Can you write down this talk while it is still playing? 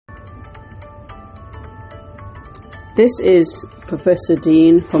This is Professor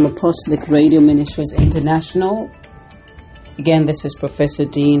Dean from Apostolic Radio Ministries International. Again, this is Professor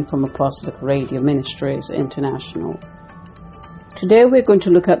Dean from Apostolic Radio Ministries International. Today we're going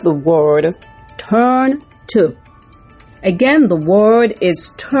to look at the word turn to. Again, the word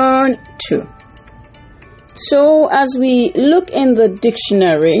is turn to. So as we look in the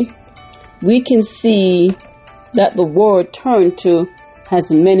dictionary, we can see that the word turn to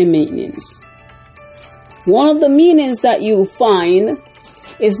has many meanings. One of the meanings that you find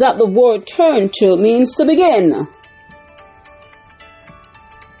is that the word turn to means to begin.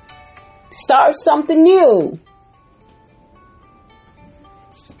 Start something new.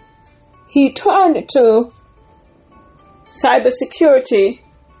 He turned to cybersecurity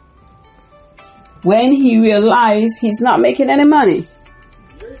when he realized he's not making any money.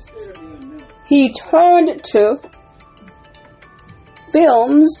 He turned to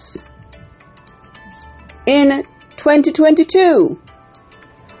films in 2022.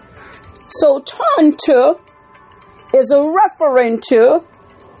 So turn to is a referring to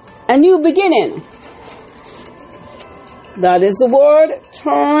a new beginning. That is the word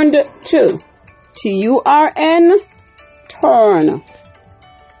turned to. T-U-R-N, turn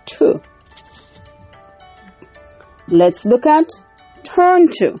to. Let's look at turn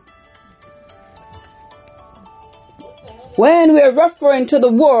to. When we're referring to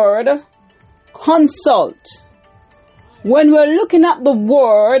the word consult, when we're looking at the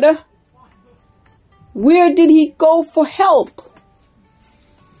word, where did he go for help?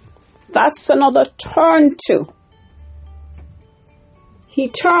 That's another turn to. He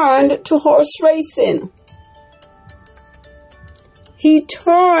turned to horse racing. He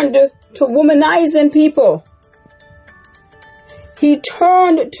turned to womanizing people. He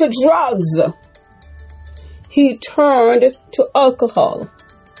turned to drugs. He turned to alcohol.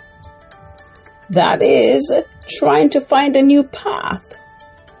 That is trying to find a new path,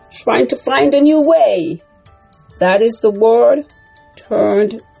 trying to find a new way. That is the word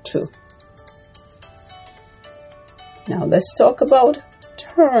turned to. Now let's talk about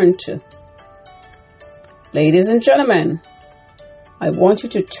turn to. Ladies and gentlemen, I want you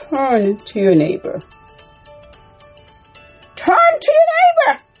to turn to your neighbor. Turn to your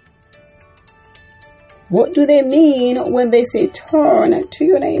neighbor! What do they mean when they say turn to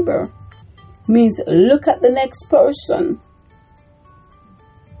your neighbor? Means look at the next person.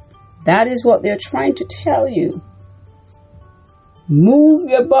 That is what they're trying to tell you. Move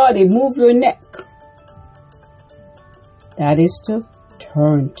your body, move your neck. That is to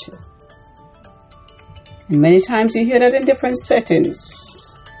turn to. And many times you hear that in different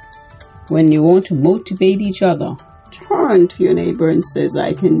settings. When you want to motivate each other, turn to your neighbor and says,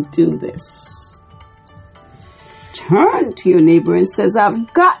 I can do this. Turn to your neighbor and says,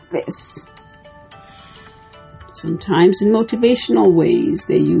 I've got this. Sometimes in motivational ways,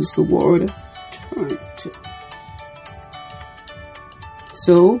 they use the word turn to.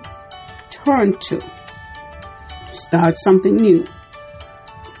 So, turn to. Start something new.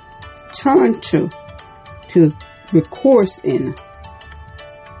 Turn to recourse in.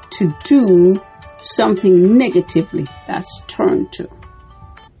 To do something negatively. That's turn to.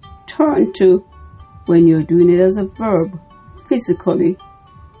 Turn to when you're doing it as a verb. Physically.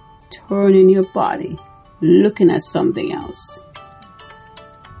 Turning your body. Looking at something else.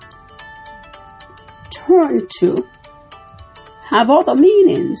 Turn to have other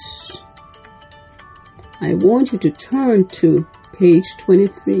meanings. I want you to turn to page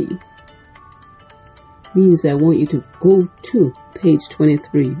 23. Means I want you to go to page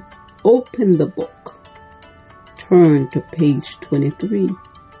 23. Open the book. Turn to page 23.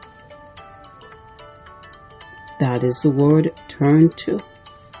 That is the word turn to.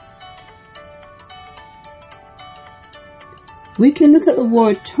 We can look at the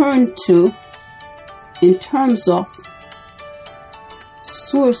word turn to in terms of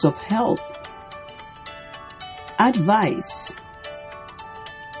source of help, advice.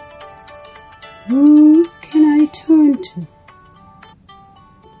 Who can I turn to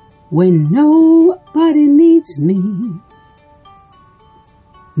when nobody needs me?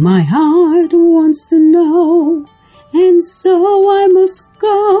 My heart wants to know, and so I must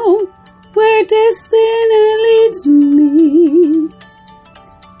go where destiny leads me.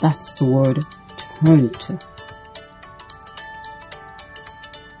 That's the word turn to.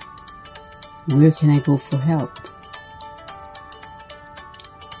 Where can I go for help?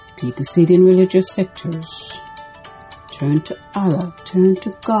 People say it in religious sectors. Turn to Allah, turn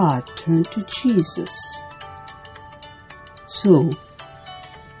to God, turn to Jesus. So,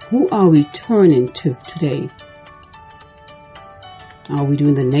 who are we turning to today? Are we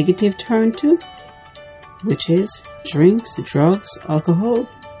doing the negative turn to? which is drinks, drugs, alcohol?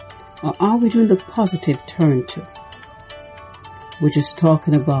 Or are we doing the positive turn to, which is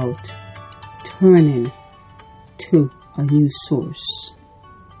talking about turning to a new source,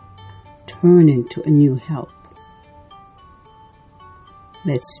 turning to a new help?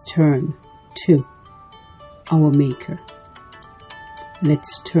 Let's turn to our Maker.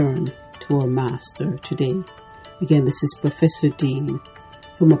 Let's turn to our Master today. Again, this is Professor Dean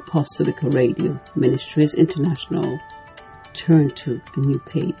from Apostolic Radio Ministries International. Turn to a new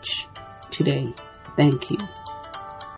page today. Thank you.